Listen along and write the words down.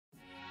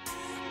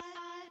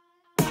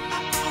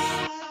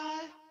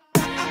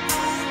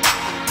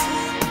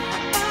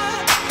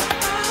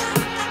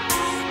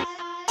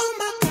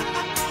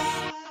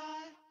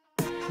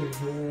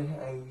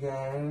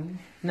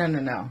No, no,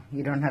 no.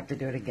 You don't have to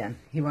do it again.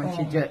 He wants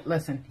you to,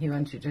 listen, he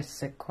wants you to just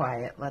sit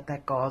quiet. Let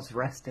that gauze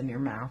rest in your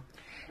mouth.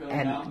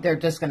 And they're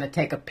just going to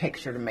take a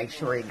picture to make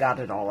sure he got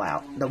it all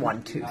out, the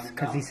one tooth.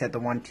 Because he said the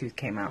one tooth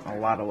came out in a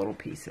lot of little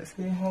pieces.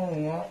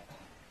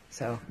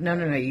 So, no,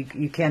 no, no.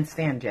 You can't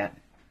stand yet.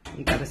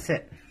 You got to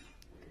sit.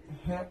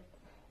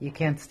 You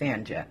can't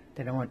stand yet.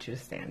 They don't want you to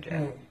stand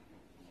yet.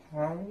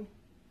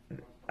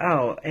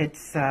 Oh,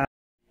 it's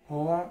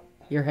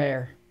your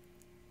hair.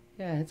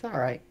 Yeah, it's all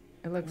right.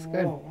 It looks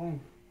good.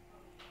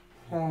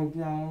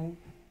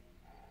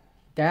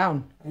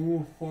 Down. Are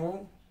you okay?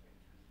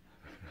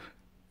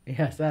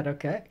 Yeah, is that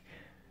okay?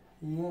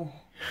 Yeah.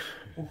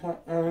 Is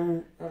that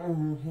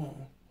everything?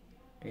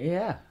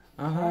 Yeah.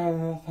 Uh-huh.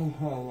 I'm looking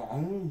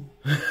for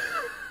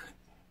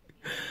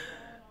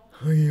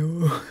Are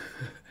you?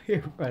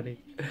 You're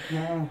funny.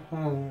 Yeah,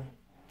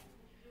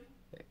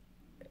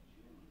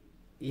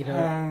 You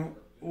know.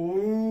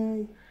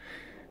 we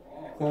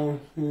go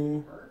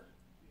to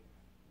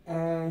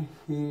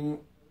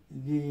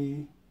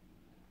NCD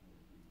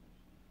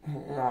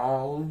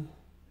Rally.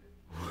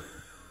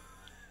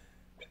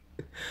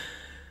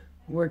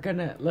 We're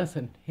gonna,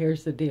 listen,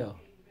 here's the deal.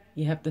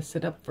 You have to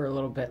sit up for a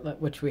little bit,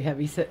 which we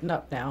have you sitting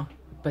up now.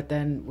 But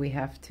then we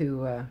have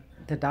to,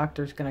 the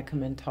doctor's gonna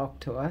come and talk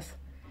to us.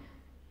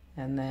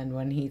 And then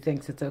when he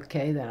thinks it's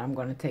okay, then I'm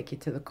gonna take you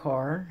to the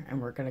car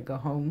and we're gonna go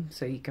home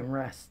so you can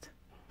rest.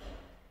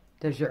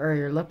 Are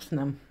your lips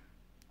numb?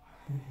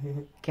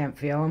 Can't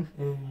feel them?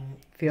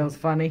 Feels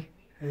funny?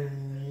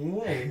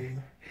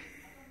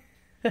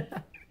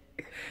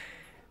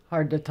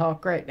 Hard to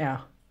talk right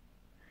now.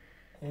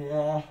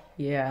 Yeah.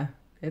 Yeah,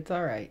 it's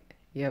all right.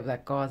 You have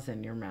that gauze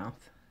in your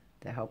mouth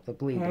to help the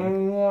bleeding.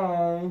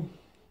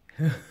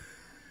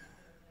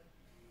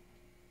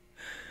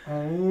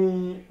 I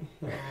need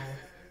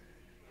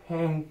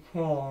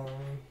painkillers.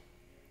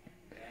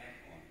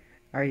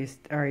 Are you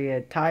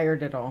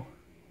tired at all?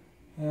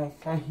 Yes,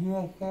 I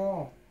hear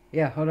so.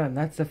 Yeah, hold on.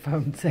 That's the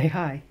phone. Say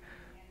hi.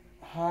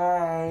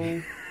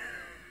 Hi.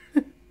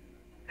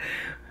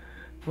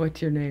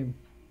 What's your name?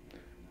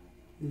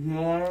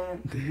 Yeah.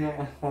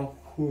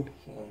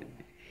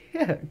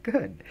 Yeah,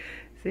 good.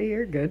 See,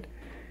 you're good.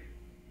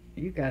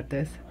 You got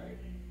this.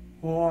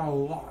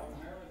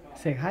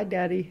 Say hi,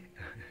 Daddy.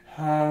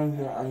 Hi,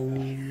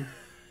 Daddy.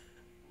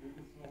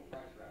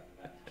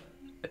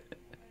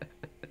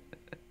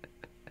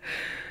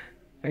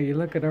 Are you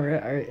looking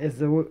around? Is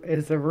the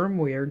room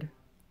weird?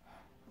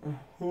 It's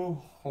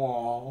too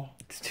small.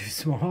 It's too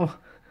small.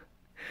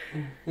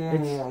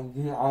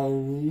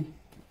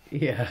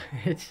 Yeah,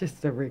 it's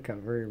just a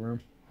recovery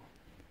room.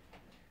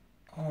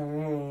 I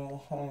really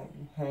can't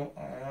take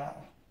that.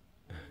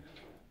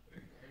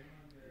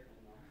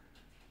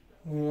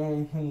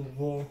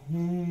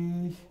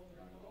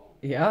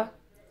 Yeah?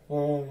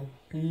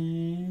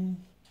 Cheese.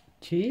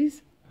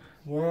 Cheese?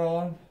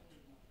 Well.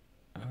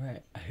 All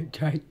right.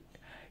 Try.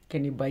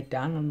 Can you bite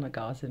down on the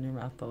gauze in your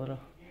mouth a little?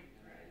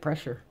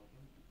 Pressure.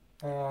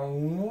 Yeah,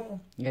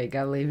 you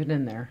gotta leave it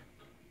in there.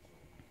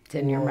 It's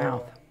in your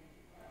mouth.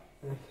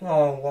 It's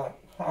not like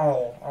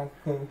how I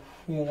can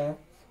feel it.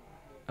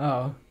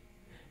 Oh.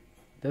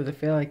 Does it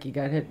feel like you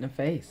got hit in the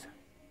face?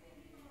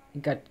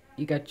 You got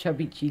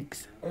chubby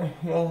cheeks. I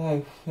feel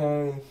like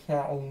somebody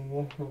shot me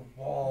with their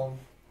balls.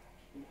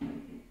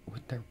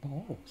 With their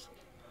balls?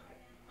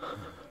 What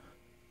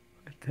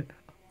the hell?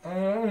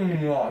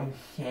 I'm not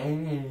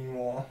saying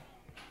anymore.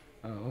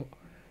 Oh.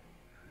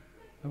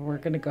 Well, we're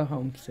gonna go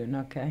home soon,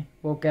 okay?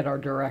 We'll get our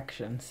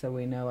directions so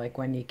we know like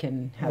when you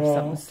can have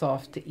something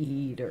soft to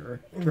eat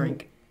or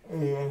drink.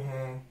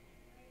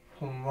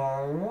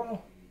 Palmyra?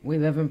 We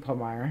live in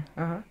Palmyra.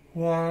 Uh-huh.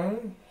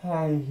 One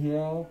High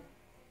Hill,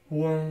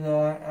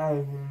 Woodlawn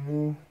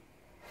Avenue.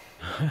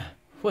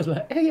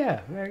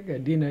 Yeah, very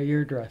good. You know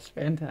your address.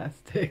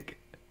 Fantastic.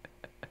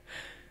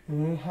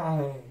 We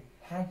have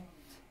pets.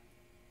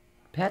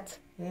 Pets?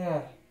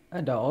 Yeah.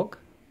 A dog.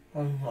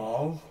 A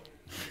dog.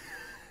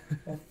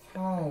 A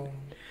cow.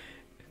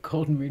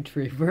 Golden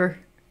retriever.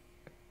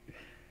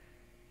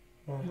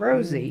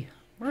 Rosie.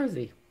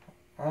 Rosie.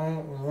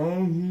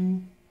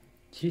 Rosie.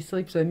 She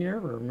sleeps in your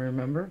room,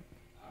 remember?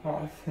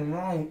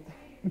 Tonight.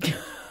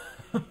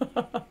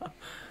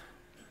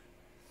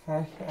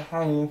 How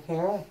you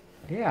feel?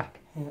 Yeah.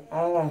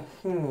 I like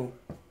food.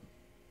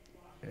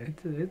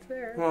 It's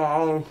there. No, I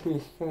like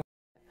food.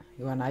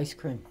 You want ice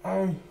cream?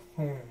 Ice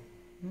cream.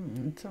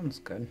 It sounds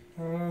good.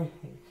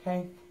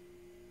 Cake.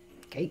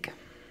 Cake.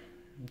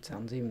 It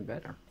sounds even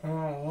better.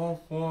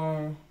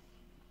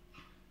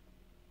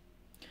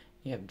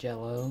 You have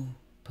Jello,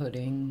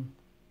 pudding,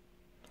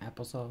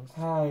 applesauce.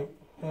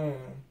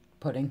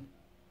 Pudding.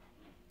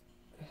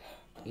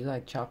 You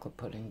like chocolate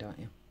pudding, don't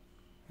you?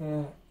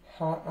 Yeah,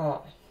 top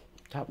notch.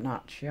 Top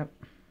notch, yep.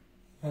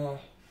 Yeah.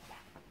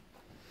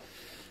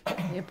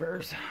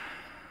 Yippers.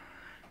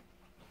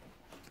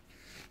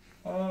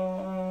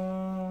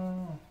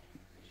 Remember,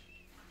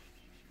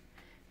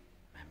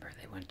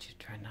 they want you to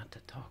try not to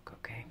talk,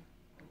 okay?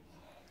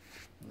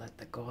 Let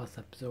the gauze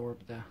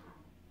absorb the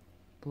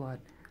blood.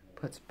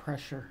 Puts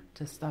pressure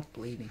to stop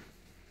bleeding.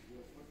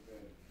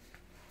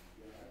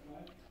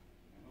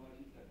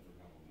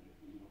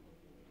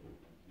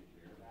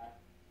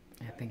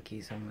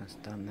 think he's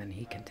almost done. Then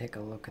he can take a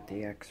look at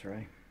the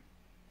x-ray.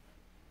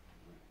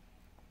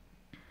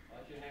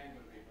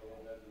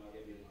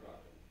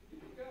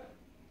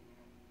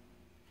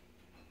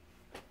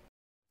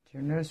 Is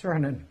your nose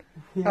running?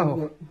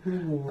 Oh.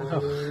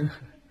 Oh.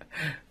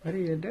 What are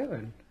you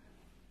doing?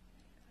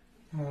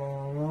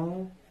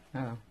 Oh,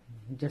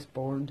 you just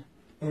bored?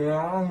 Yeah,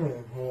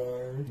 I'm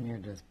bored. You're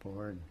just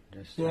bored.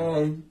 Just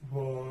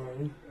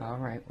bored. All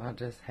right, well,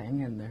 just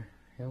hang in there.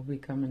 He'll be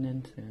coming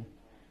in soon.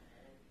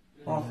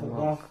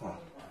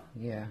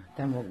 Yeah,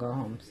 then we'll go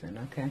home soon,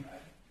 okay?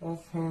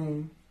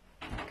 Okay.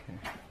 Okay.